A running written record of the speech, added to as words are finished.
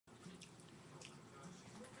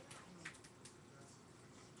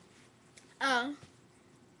Oh.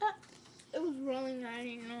 It was rolling. I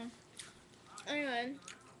didn't know. Anyway.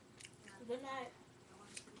 Good night.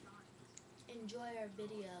 Enjoy our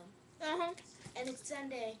video. Uh-huh. And it's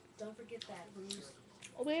Sunday. Don't forget that, please.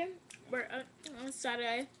 We're on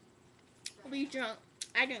Saturday. We drunk.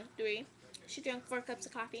 I drank 3. She drank 4 cups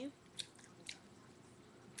of coffee.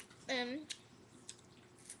 And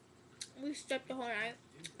we slept the whole night.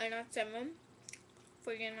 And at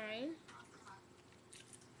 7:49.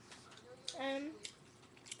 And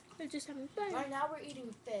we're just having fun. Right now we're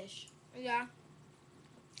eating fish. Yeah.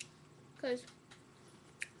 Because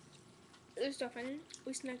it was so fun.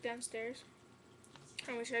 We snuck downstairs.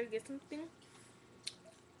 And we tried to get something.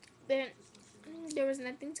 Then there was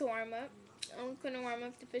nothing to warm up. And we couldn't warm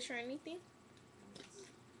up the fish or anything.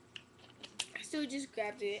 So we just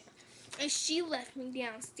grabbed it. And she left me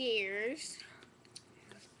downstairs.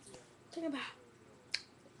 Talking about,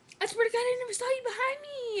 I swear to God, I never saw you behind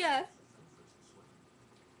me.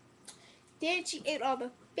 Then she ate all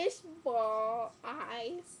the fish ball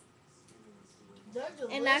eyes. They're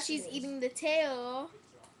delicious. And now she's eating the tail.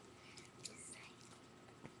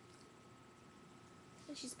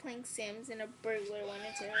 And she's playing Sims and a burglar went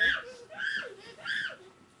into her.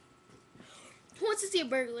 Who wants to see a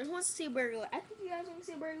burglar? Who wants to see a burglar? I think you guys want to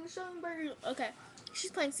see a burglar. Show them a burglar. Okay. She's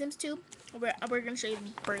playing Sims too. We're going to show you the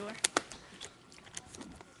burglar.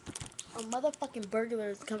 A motherfucking burglar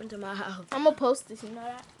is coming to my house. I'm going to post this. You know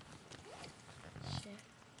that? Shit.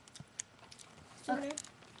 Okay.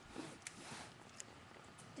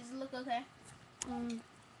 Does it look okay?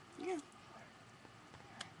 Yeah.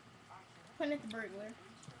 Point at the burglar.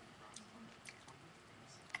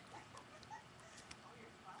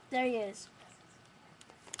 There he is.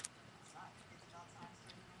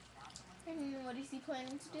 And what is he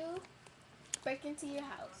planning to do? Break into your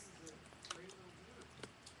house.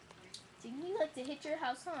 So you like to hit your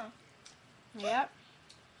house, huh? Yep.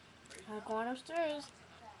 I'm going upstairs.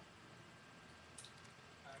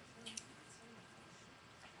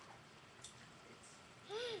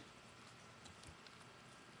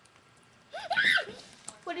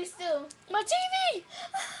 What is still? My TV!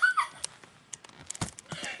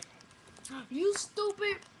 You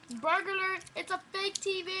stupid burglar. It's a fake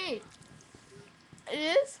TV. It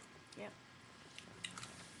is? Yep.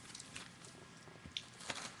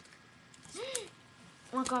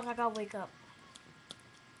 Oh my gosh, I gotta wake up.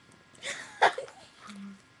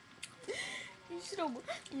 You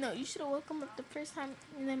should have woke him up the first time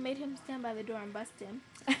and then made him stand by the door and bust him.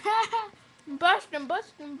 Bust him. I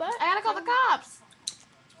gotta call the cops.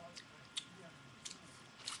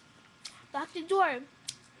 Lock the door.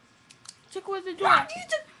 Check where's the door.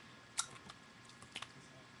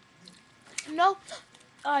 No.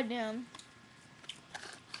 Oh, damn.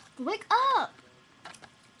 Wake up.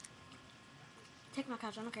 Take my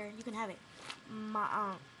couch. I don't care. You can have it.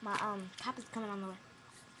 My cop is coming on the way.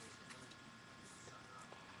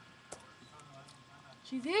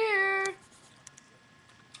 She's here.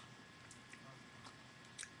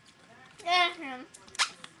 Yeah.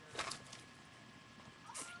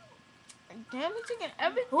 Damn, he's taking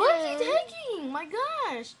everything. What is he taking? My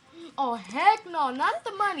gosh. Oh, heck no. Not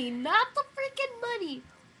the money. Not the freaking money.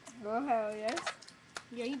 Oh, hell yes.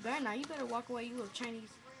 Yeah, you better not. You better walk away, you little Chinese.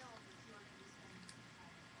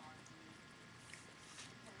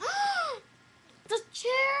 The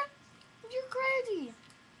chair? You're crazy.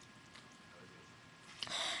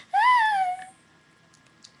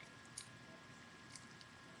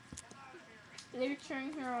 They're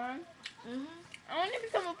cheering her on. Mm-hmm. I want to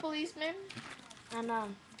become a policeman. I know.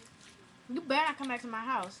 You better not come back to my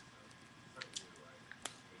house.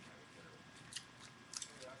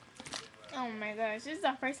 Oh my gosh, this is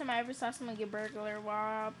the first time I ever saw someone get burglary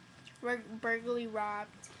robbed. I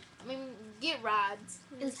mean, get robbed.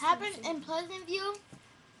 It's happened in Pleasant View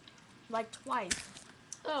like twice.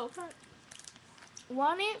 Oh, fuck.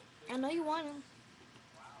 Want it? I know you want it.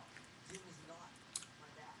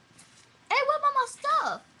 Hey, what about my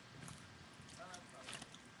stuff?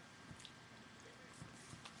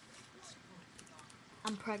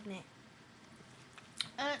 I'm pregnant.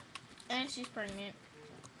 And she's pregnant.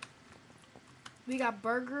 We got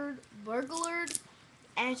burglared,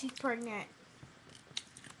 and she's pregnant.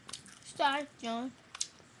 Stop, John.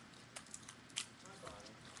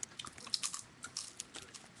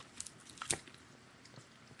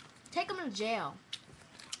 Take him to jail.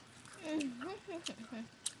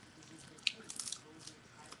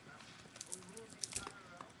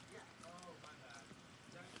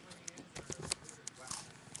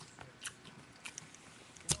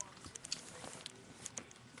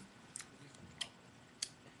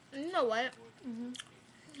 You know what?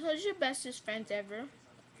 Who's your bestest friends ever?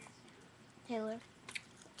 Taylor.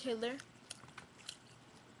 Taylor.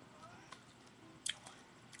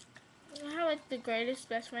 I have like the greatest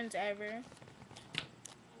best friends ever.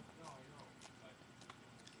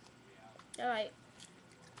 They're like,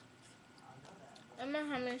 I don't know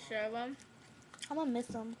how many sure of them. I'm gonna miss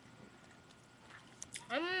them.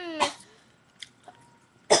 I'm gonna miss.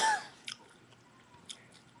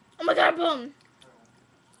 Oh my god, boom!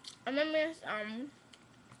 I'm gonna miss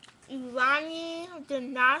Ivani,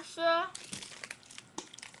 Danasha.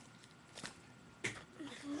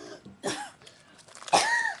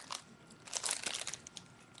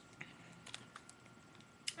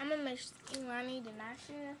 I'm gonna miss Ivani,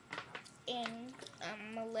 Danasha, and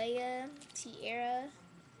Malaya, Tierra,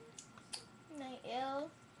 Nael.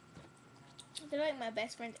 They're like my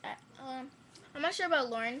best friends. I'm not sure about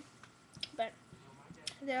Lauren, but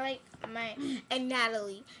they're like my, and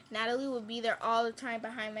Natalie. Natalie would be there all the time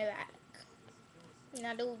behind my back.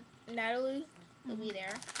 Natalie would be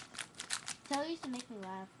there. Taylor used to make me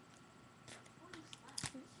laugh.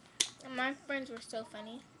 And my friends were so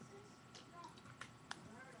funny.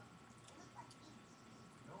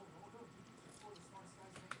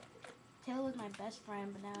 Taylor was my best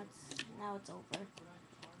friend, but now it's over.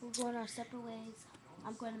 We're going our separate ways.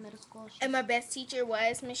 I'm going to middle school. And my best teacher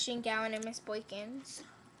was Miss Shingowan and Miss Boykins.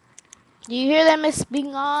 Do you hear that, Miss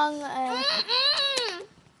Bingong?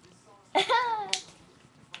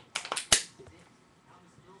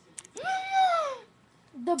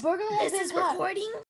 The burglar has This been is caught. recording.